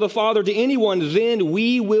reveal the Father to anyone, then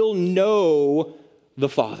we will know the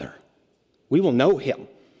Father. We will know him.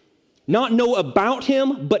 Not know about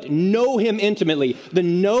him, but know him intimately. The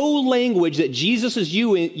know language that Jesus is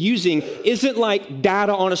using isn't like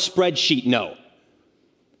data on a spreadsheet know.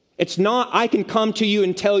 It's not, I can come to you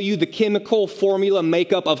and tell you the chemical formula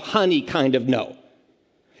makeup of honey kind of no.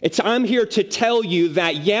 It's, I'm here to tell you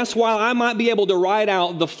that, yes, while I might be able to write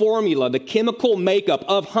out the formula, the chemical makeup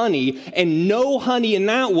of honey, and know honey in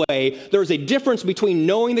that way, there's a difference between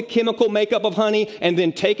knowing the chemical makeup of honey and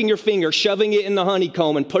then taking your finger, shoving it in the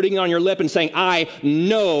honeycomb, and putting it on your lip and saying, I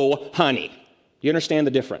know honey. Do you understand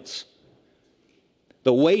the difference?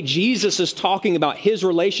 The way Jesus is talking about his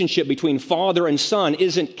relationship between Father and Son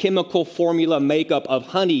isn't chemical formula makeup of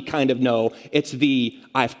honey kind of no. It's the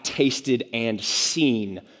I've tasted and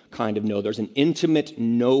seen kind of no. There's an intimate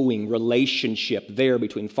knowing relationship there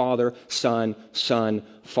between Father, Son, Son,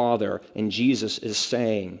 Father. And Jesus is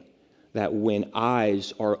saying that when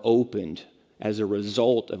eyes are opened as a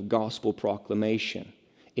result of gospel proclamation,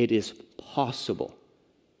 it is possible,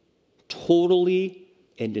 totally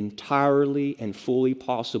and entirely and fully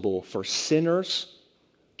possible for sinners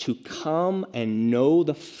to come and know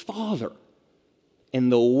the Father in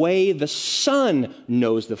the way the Son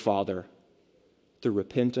knows the Father, through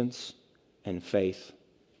repentance and faith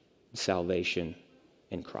and salvation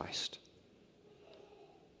in Christ.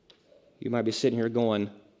 You might be sitting here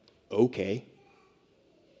going, okay,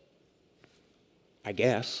 I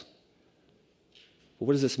guess. But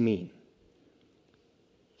what does this mean?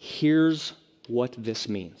 Here's what this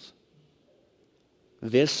means.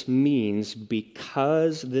 This means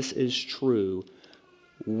because this is true,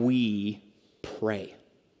 we pray.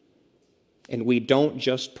 And we don't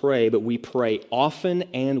just pray, but we pray often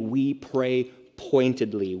and we pray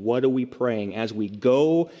pointedly. What are we praying? As we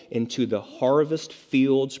go into the harvest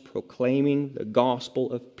fields proclaiming the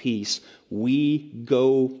gospel of peace, we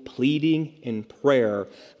go pleading in prayer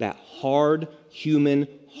that hard human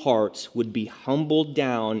hearts would be humbled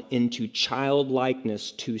down into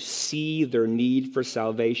childlikeness to see their need for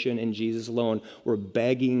salvation in Jesus alone. We're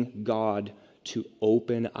begging God to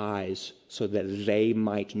open eyes so that they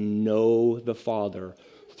might know the Father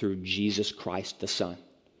through Jesus Christ the Son.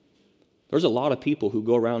 There's a lot of people who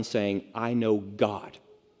go around saying, I know God,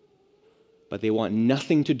 but they want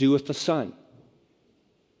nothing to do with the Son.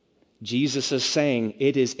 Jesus is saying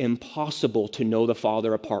it is impossible to know the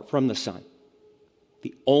Father apart from the Son.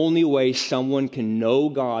 The only way someone can know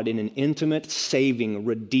God in an intimate, saving,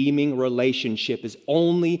 redeeming relationship is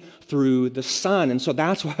only through the Son. And so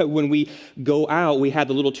that's why when we go out, we had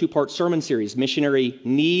the little two-part sermon series, missionary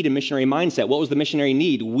need and missionary mindset. What was the missionary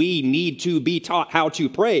need? We need to be taught how to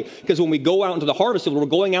pray. Because when we go out into the harvest field, we're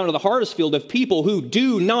going out into the harvest field of people who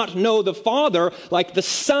do not know the Father like the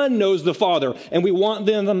Son knows the Father. And we want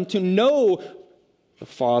them to know the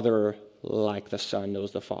Father like the Son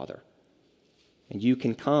knows the Father. And you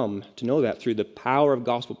can come to know that through the power of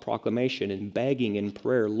gospel proclamation and begging in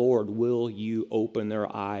prayer, Lord, will you open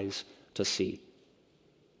their eyes to see?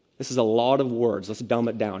 This is a lot of words. Let's dumb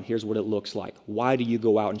it down. Here's what it looks like. Why do you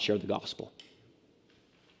go out and share the gospel?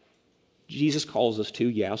 Jesus calls us to,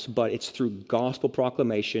 yes, but it's through gospel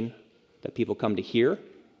proclamation that people come to hear,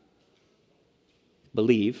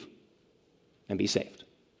 believe, and be saved.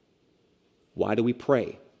 Why do we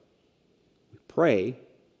pray? We pray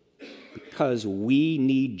because we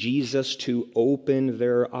need Jesus to open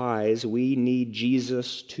their eyes. We need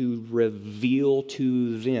Jesus to reveal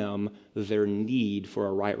to them their need for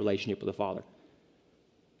a right relationship with the Father.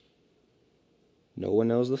 No one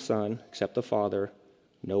knows the Son except the Father.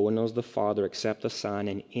 No one knows the Father except the Son,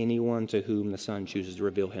 and anyone to whom the Son chooses to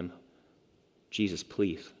reveal him. Jesus,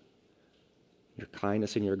 please, your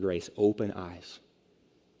kindness and your grace, open eyes.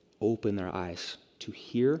 Open their eyes to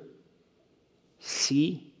hear,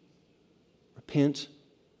 see, repent,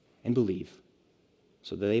 and believe,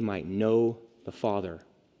 so that they might know the Father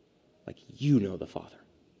like you know the Father.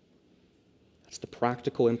 That's the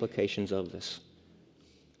practical implications of this.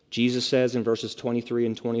 Jesus says in verses 23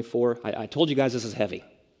 and 24, I told you guys this is heavy.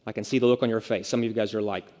 I can see the look on your face. Some of you guys are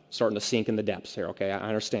like starting to sink in the depths here, okay? I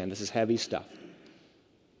understand. This is heavy stuff.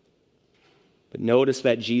 But notice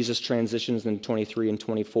that Jesus transitions in 23 and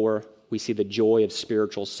 24. We see the joy of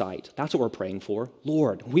spiritual sight. That's what we're praying for.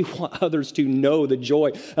 Lord, we want others to know the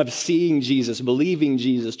joy of seeing Jesus, believing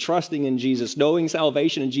Jesus, trusting in Jesus, knowing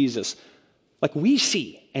salvation in Jesus, like we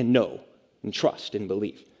see and know and trust and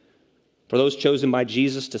believe. For those chosen by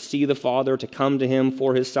Jesus to see the Father, to come to him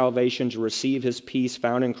for his salvation, to receive his peace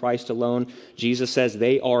found in Christ alone, Jesus says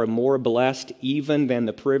they are more blessed even than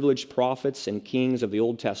the privileged prophets and kings of the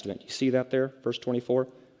Old Testament. You see that there, verse 24?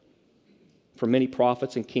 For many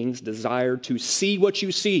prophets and kings desired to see what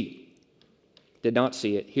you see, did not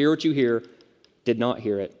see it, hear what you hear, did not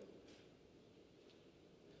hear it.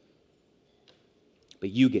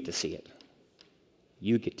 But you get to see it.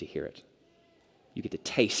 You get to hear it. You get to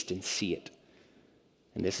taste and see it.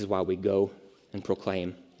 And this is why we go and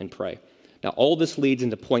proclaim and pray. Now, all this leads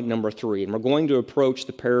into point number 3, and we're going to approach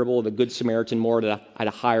the parable of the Good Samaritan more at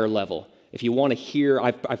a higher level. If you want to hear,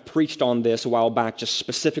 I've preached on this a while back, just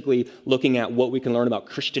specifically looking at what we can learn about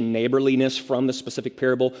Christian neighborliness from the specific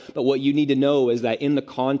parable. But what you need to know is that in the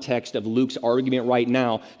context of Luke's argument right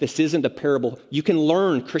now, this isn't a parable. You can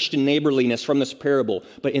learn Christian neighborliness from this parable.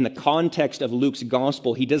 But in the context of Luke's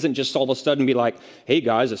gospel, he doesn't just all of a sudden be like, hey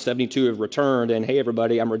guys, the 72 have returned, and hey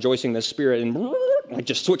everybody, I'm rejoicing in the Spirit, and like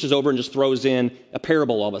just switches over and just throws in a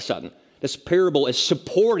parable all of a sudden. This parable is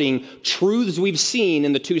supporting truths we've seen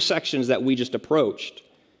in the 2 sections that we just approached.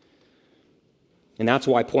 And that's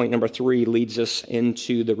why point number 3 leads us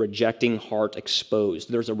into the rejecting heart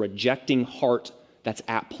exposed. There's a rejecting heart that's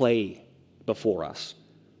at play before us.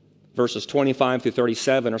 Verses 25 through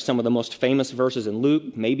 37 are some of the most famous verses in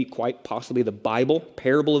Luke, maybe quite possibly the Bible.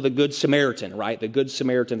 Parable of the Good Samaritan, right? The Good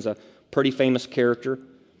Samaritan's a pretty famous character.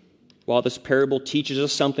 While this parable teaches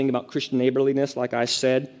us something about Christian neighborliness, like I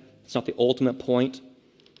said, it's not the ultimate point.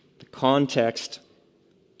 The context,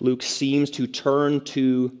 Luke seems to turn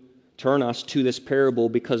us to this parable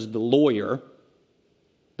because the lawyer,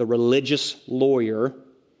 the religious lawyer,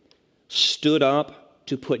 stood up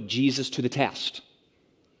to put Jesus to the test.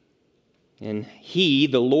 And he,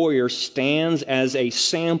 the lawyer, stands as a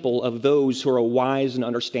sample of those who are wise and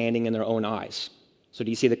understanding in their own eyes. So do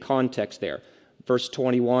you see the context there? Verse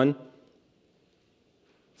 21,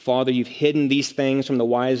 Father, you've hidden these things from the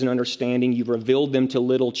wise and understanding. You've revealed them to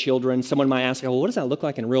little children. Someone might ask, well, what does that look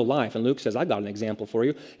like in real life? And Luke says, I've got an example for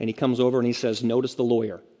you. And he comes over and he says, notice the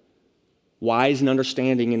lawyer. Wise and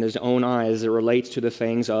understanding in his own eyes as it relates to the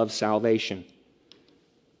things of salvation.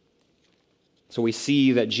 So we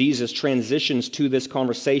see that Jesus transitions to this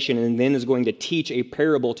conversation and then is going to teach a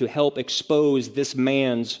parable to help expose this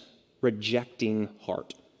man's rejecting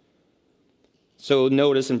heart. So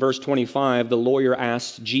notice in verse 25, the lawyer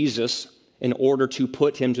asks Jesus, in order to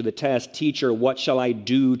put him to the test. Teacher, what shall I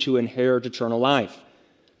do to inherit eternal life?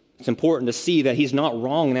 It's important to see that he's not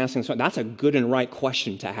wrong in asking something. That's a good and right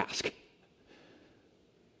question to ask.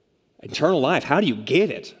 Eternal life, how do you get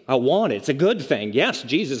it? I want it. It's a good thing. Yes,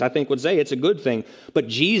 Jesus, I think, would say it's a good thing. But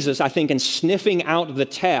Jesus, I think, in sniffing out the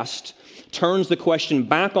test, turns the question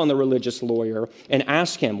back on the religious lawyer and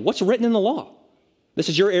asks him, what's written in the law? This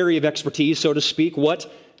is your area of expertise, so to speak.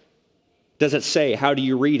 What does it say? How do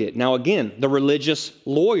you read it? Now, again, the religious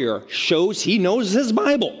lawyer shows he knows his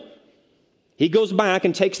Bible. He goes back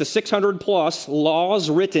and takes the 600 plus laws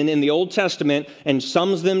written in the Old Testament and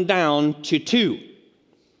sums them down to 2.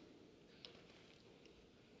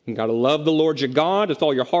 You've got to love the Lord your God with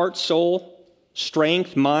all your heart, soul,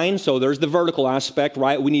 strength, mind. So there's the vertical aspect,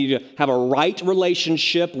 right? We need to have a right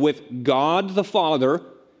relationship with God the Father.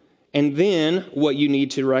 And then what you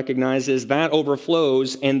need to recognize is that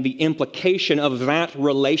overflows, and the implication of that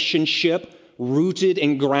relationship, rooted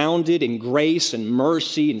and grounded in grace and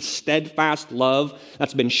mercy and steadfast love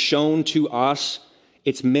that's been shown to us,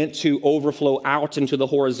 it's meant to overflow out into the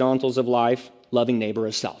horizontals of life, loving neighbor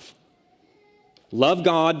as self. Love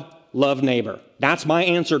God, love neighbor. That's my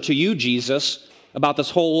answer to you, Jesus, about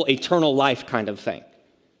this whole eternal life kind of thing.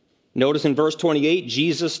 Notice in verse 28,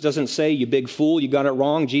 Jesus doesn't say, you big fool, you got it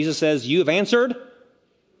wrong. Jesus says, you have answered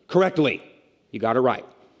correctly. You got it right.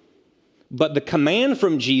 But the command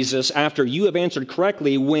from Jesus after you have answered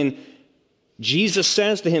correctly, when Jesus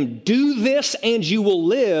says to him, do this and you will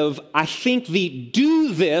live, I think the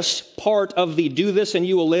do this part of the do this and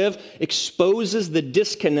you will live exposes the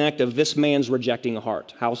disconnect of this man's rejecting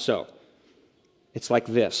heart. How so? It's like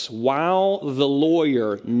this. While the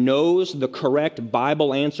lawyer knows the correct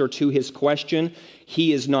Bible answer to his question,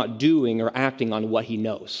 he is not doing or acting on what he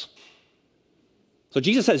knows. So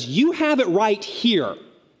Jesus says, you have it right here.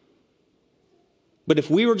 But if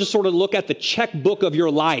we were to sort of look at the checkbook of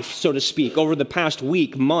your life, so to speak, over the past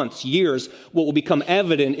week, months, years, what will become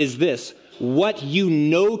evident is this. What you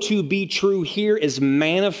know to be true here is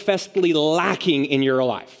manifestly lacking in your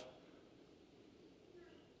life.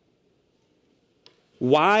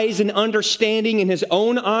 Wise and understanding in his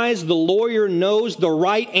own eyes, the lawyer knows the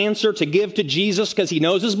right answer to give to Jesus because he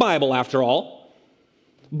knows his Bible after all.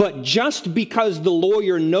 But just because the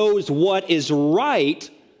lawyer knows what is right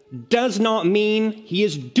does not mean he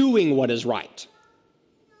is doing what is right.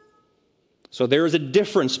 So there is a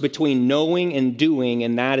difference between knowing and doing,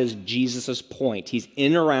 and that is Jesus' point. He's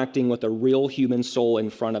interacting with a real human soul in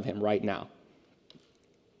front of him right now.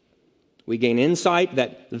 We gain insight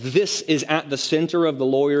that this is at the center of the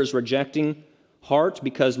lawyer's rejecting heart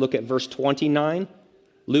because look at verse 29.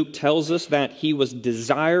 Luke tells us that he was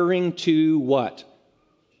desiring to what?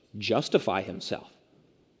 Justify himself.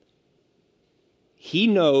 He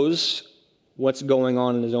knows what's going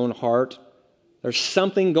on in his own heart. There's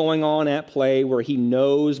something going on at play where he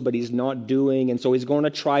knows, but he's not doing. And so he's going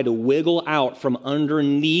to try to wiggle out from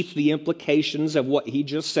underneath the implications of what he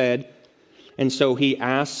just said. And so he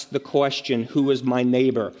asks the question, who is my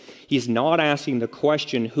neighbor? He's not asking the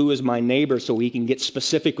question, who is my neighbor, so he can get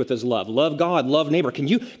specific with his love. Love God, love neighbor. Can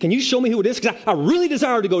you show me who it is? Because I really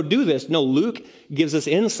desire to go do this. No, Luke gives us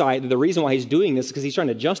insight that the reason why he's doing this is because he's trying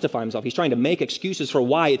to justify himself. He's trying to make excuses for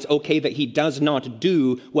why it's okay that he does not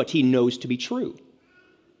do what he knows to be true.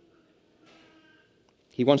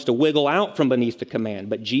 He wants to wiggle out from beneath the command,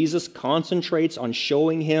 but Jesus concentrates on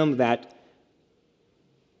showing him that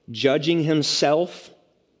judging himself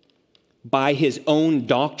by his own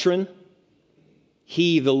doctrine,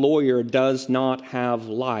 he, the lawyer, does not have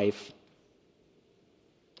life.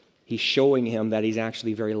 He's showing him that he's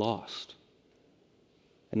actually very lost.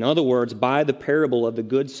 In other words, by the parable of the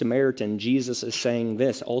Good Samaritan, Jesus is saying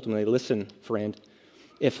this ultimately. Listen, friend,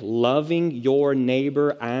 if loving your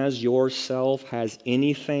neighbor as yourself has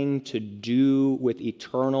anything to do with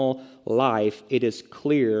eternal life, it is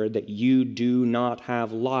clear that you do not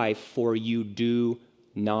have life, for you do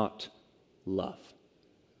not love.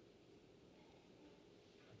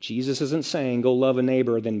 Jesus isn't saying go love a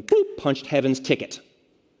neighbor, then boop, punched heaven's ticket.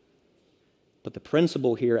 But the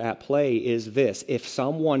principle here at play is this. If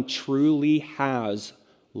someone truly has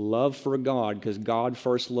love for God because God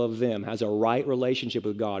first loved them, has a right relationship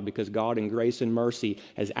with God because God in grace and mercy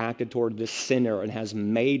has acted toward this sinner and has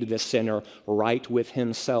made this sinner right with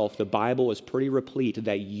himself, the Bible is pretty replete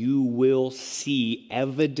that you will see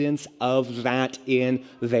evidence of that in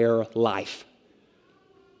their life.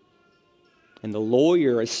 And the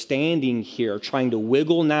lawyer is standing here trying to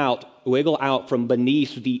wiggle out out from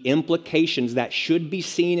beneath the implications that should be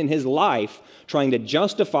seen in his life, trying to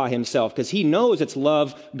justify himself, because he knows it's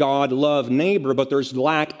love God, love neighbor, but there's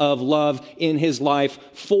lack of love in his life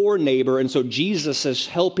for neighbor. And so Jesus is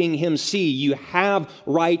helping him see you have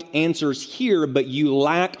right answers here, but you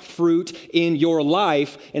lack fruit in your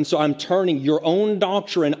life. And so I'm turning your own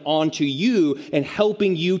doctrine onto you and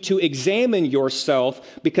helping you to examine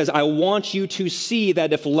yourself, because I want you to see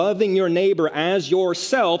that if loving your neighbor as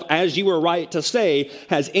yourself, as you were right to say,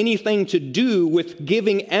 has anything to do with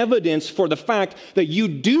giving evidence for the fact that you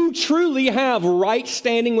do truly have right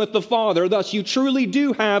standing with the Father, thus you truly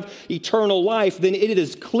do have eternal life, then it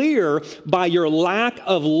is clear by your lack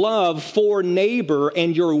of love for neighbor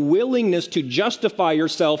and your willingness to justify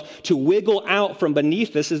yourself to wiggle out from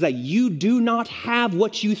beneath this is that you do not have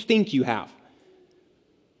what you think you have.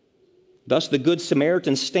 Thus, the Good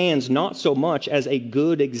Samaritan stands not so much as a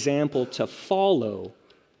good example to follow,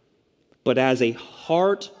 but as a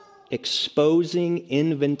heart-exposing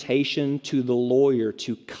invitation to the lawyer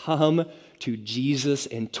to come to Jesus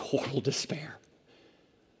in total despair.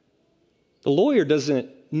 The lawyer doesn't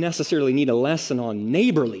necessarily need a lesson on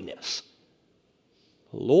neighborliness.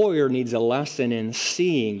 The lawyer needs a lesson in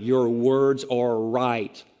seeing your words are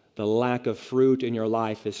right. The lack of fruit in your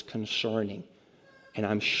life is concerning. And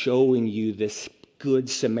I'm showing you this Good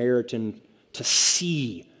Samaritan to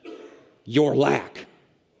see your lack.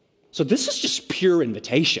 So this is just pure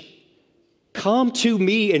invitation. Come to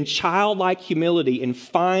me in childlike humility and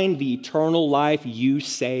find the eternal life you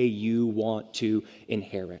say you want to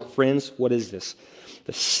inherit. Friends, what is this?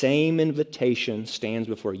 The same invitation stands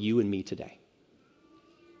before you and me today.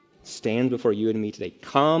 Stands before you and me today.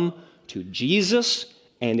 Come to Jesus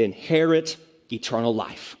and inherit eternal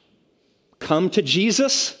life. Come to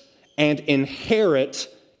Jesus and inherit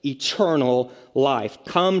eternal life.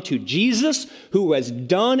 Come to Jesus, who has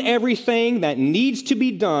done everything that needs to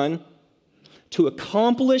be done to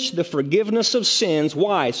accomplish the forgiveness of sins.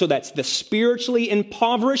 Why? So that the spiritually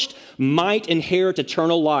impoverished might inherit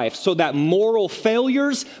eternal life. So that moral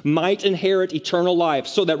failures might inherit eternal life.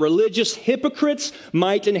 So that religious hypocrites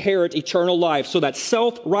might inherit eternal life. So that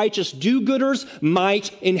self-righteous do-gooders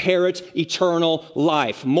might inherit eternal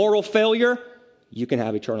life. Moral failure, you can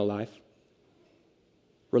have eternal life.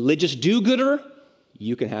 Religious do-gooder,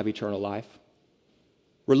 you can have eternal life.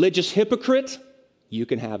 Religious hypocrite, you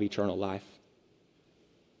can have eternal life.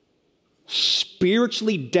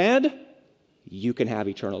 Spiritually dead, you can have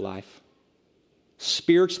eternal life.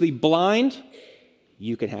 Spiritually blind,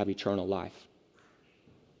 you can have eternal life.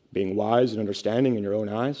 Being wise and understanding in your own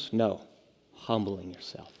eyes? No. Humbling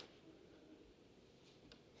yourself.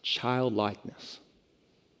 Childlikeness.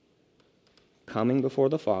 Coming before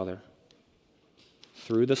the Father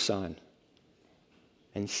through the Son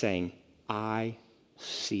and saying, I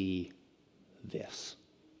see this.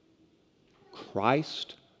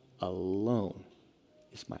 Christ alone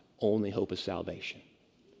is my only hope of salvation.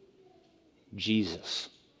 Jesus,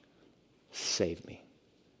 save me.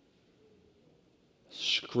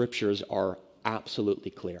 Scriptures are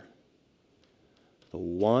absolutely clear. The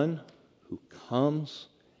one who comes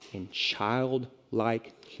in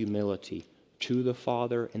childlike humility to the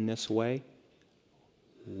Father in this way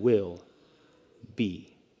will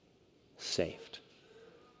be saved.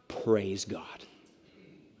 Praise God.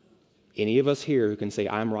 Any of us here who can say,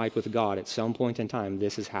 I'm right with God, at some point in time,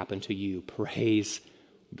 this has happened to you. Praise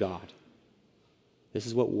God. This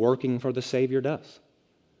is what working for the Savior does.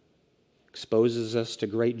 Exposes us to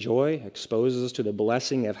great joy, exposes us to the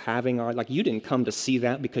blessing of having our, like you didn't come to see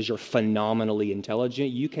that because you're phenomenally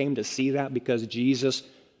intelligent. You came to see that because Jesus,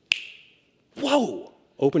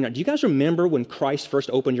 opened it. Do you guys remember when Christ first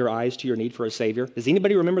opened your eyes to your need for a Savior? Does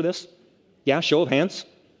anybody remember this? Yeah, show of hands.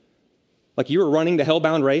 Like you were running the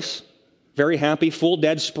hell-bound race. Very happy, full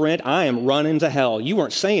dead sprint. I am running to hell. You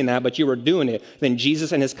weren't saying that, but you were doing it. Then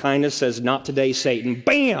Jesus in his kindness says, not today, Satan.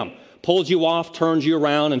 Bam! Pulls you off, turns you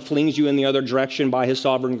around, and flings you in the other direction by his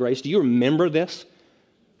sovereign grace. Do you remember this?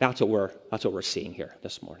 That's what we're seeing here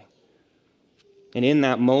this morning. And in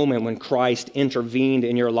that moment when Christ intervened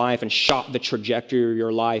in your life and shot the trajectory of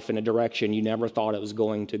your life in a direction you never thought it was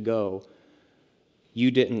going to go, you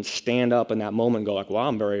didn't stand up in that moment and go like, well,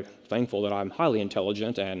 I'm very thankful that I'm highly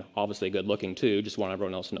intelligent and obviously good looking too. Just want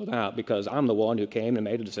everyone else to know that because I'm the one who came and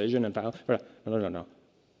made a decision and found. No.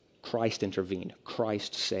 Christ intervened.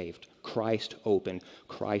 Christ saved. Christ opened.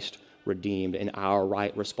 Christ redeemed. And our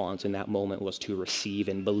right response in that moment was to receive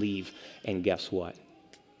and believe. And guess what?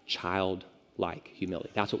 Childlike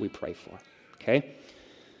humility. That's what we pray for. Okay?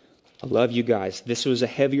 I love you guys. This was a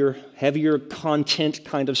heavier content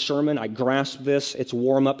kind of sermon. I grasp this. It's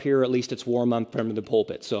warm up here. At least it's warm up from the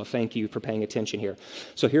pulpit. So thank you for paying attention here.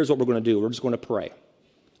 So here's what we're going to do. We're just going to pray.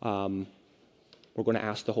 We're going to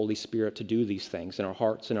ask the Holy Spirit to do these things in our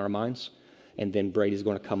hearts and our minds. And then Brady's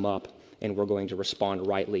going to come up and we're going to respond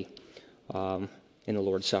rightly in the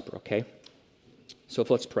Lord's Supper, okay? So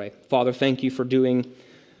let's pray. Father, thank you for doing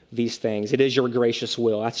these things. It is your gracious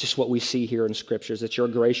will. That's just what we see here in Scriptures. It's your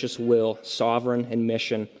gracious will, sovereign and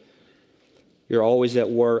mission. You're always at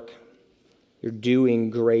work. You're doing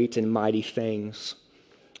great and mighty things.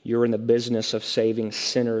 You're in the business of saving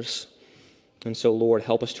sinners. And so, Lord,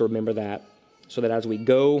 help us to remember that, so that as we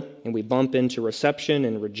go and we bump into reception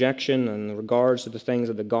and rejection in regards to the things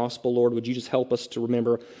of the gospel, Lord, would you just help us to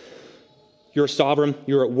remember you're sovereign,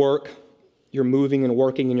 you're at work, you're moving and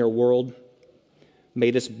working in your world.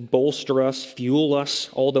 May this bolster us, fuel us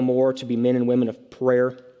all the more to be men and women of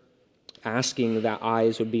prayer, asking that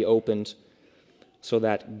eyes would be opened so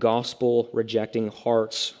that gospel-rejecting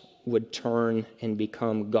hearts would turn and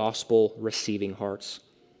become gospel-receiving hearts.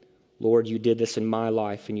 Lord, you did this in my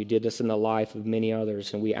life, and you did this in the life of many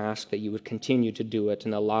others, and we ask that you would continue to do it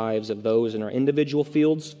in the lives of those in our individual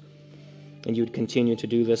fields, and you would continue to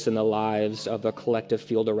do this in the lives of the collective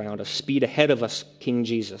field around us. Speed ahead of us, King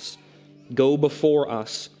Jesus. Go before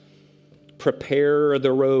us. Prepare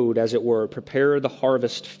the road, as it were. Prepare the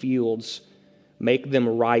harvest fields. Make them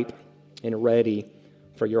ripe and ready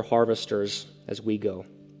for your harvesters as we go.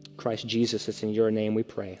 Christ Jesus, it's in your name we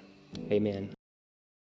pray. Amen.